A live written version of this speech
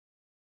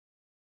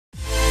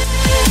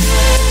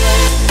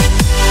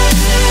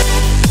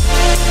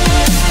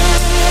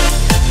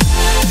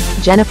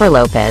Jennifer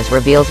Lopez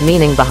reveals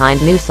meaning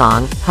behind new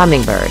song,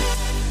 Hummingbird.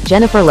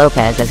 Jennifer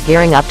Lopez is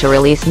gearing up to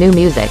release new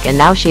music, and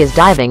now she is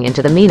diving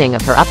into the meaning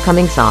of her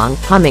upcoming song,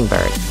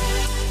 Hummingbird.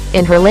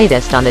 In her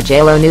latest on the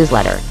JLo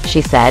newsletter,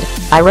 she said,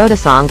 "I wrote a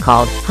song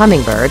called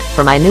Hummingbird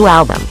for my new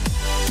album.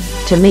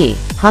 To me,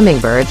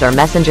 hummingbirds are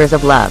messengers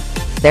of love.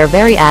 They're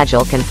very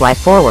agile, can fly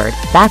forward,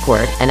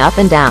 backward, and up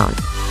and down.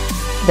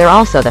 They're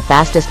also the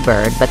fastest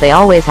bird, but they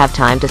always have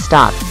time to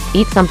stop,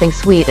 eat something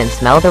sweet and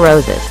smell the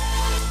roses.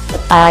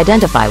 I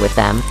identify with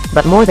them,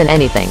 but more than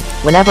anything,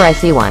 whenever I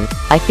see one,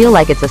 I feel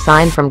like it's a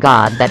sign from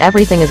God that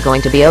everything is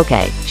going to be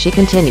okay," she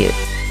continued.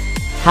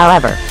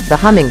 However, the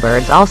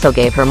hummingbirds also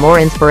gave her more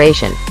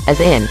inspiration, as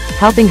in,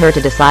 helping her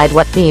to decide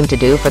what theme to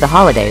do for the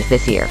holidays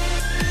this year.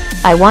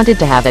 "I wanted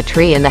to have a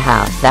tree in the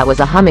house that was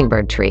a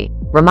hummingbird tree,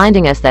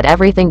 reminding us that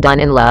everything done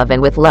in love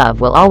and with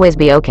love will always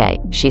be okay,"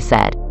 she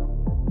said.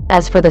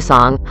 As for the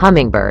song,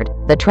 Hummingbird,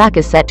 the track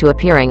is set to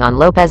appearing on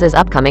Lopez's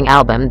upcoming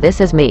album This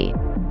Is Me.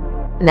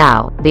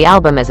 Now, the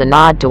album is a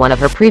nod to one of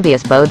her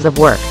previous bodes of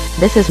work,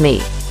 This Is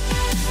Me.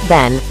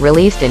 Then,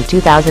 released in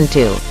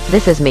 2002,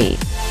 This Is Me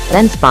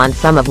then spawned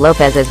some of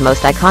Lopez's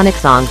most iconic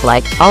songs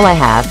like All I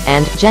Have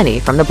and Jenny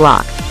from the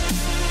Block.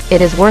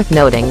 It is worth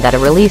noting that a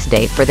release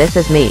date for This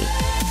Is Me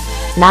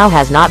now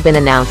has not been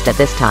announced at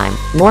this time,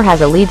 nor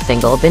has a lead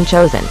single been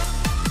chosen.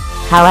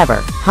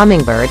 However,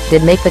 Hummingbird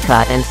did make the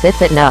cut and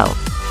sits at No.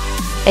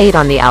 8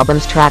 on the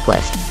album's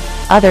tracklist.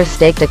 Others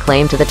staked a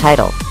claim to the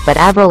title, but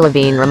Avril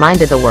Lavigne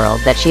reminded the world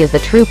that she is the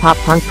true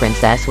pop-punk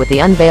princess with the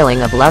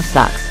unveiling of Love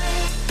Sucks.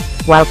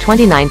 While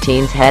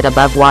 2019's Head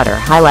Above Water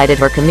highlighted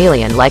her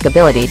chameleon-like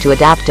ability to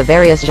adapt to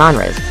various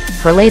genres,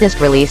 her latest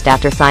released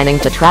after signing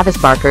to Travis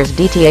Barker's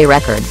DTA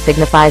Records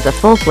signifies a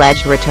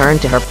full-fledged return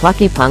to her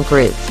plucky punk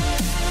roots.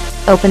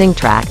 Opening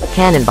track,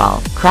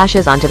 Cannonball,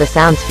 crashes onto the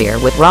soundsphere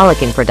with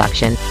rollicking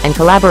production, and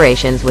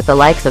collaborations with the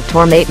likes of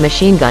Tormate,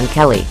 Machine Gun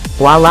Kelly,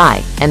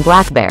 Walleye, and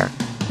Black Bear.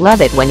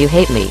 Love It When You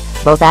Hate Me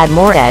both add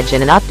more edge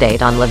and an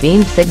update on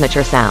Lavigne's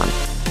signature sound.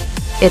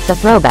 It's a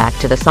throwback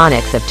to the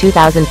Sonics of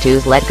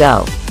 2002's Let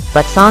Go.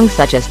 But songs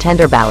such as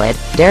Tender Ballad,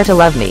 Dare to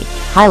Love Me,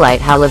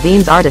 highlight how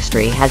Lavigne's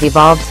artistry has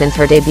evolved since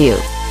her debut.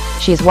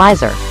 She's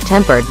wiser,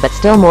 tempered, but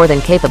still more than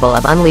capable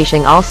of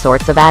unleashing all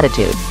sorts of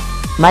attitude.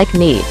 Mike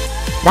Need.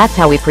 That's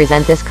how we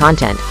present this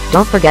content.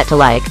 Don't forget to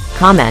like,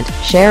 comment,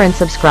 share and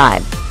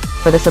subscribe.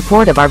 For the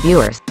support of our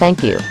viewers,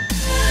 thank you.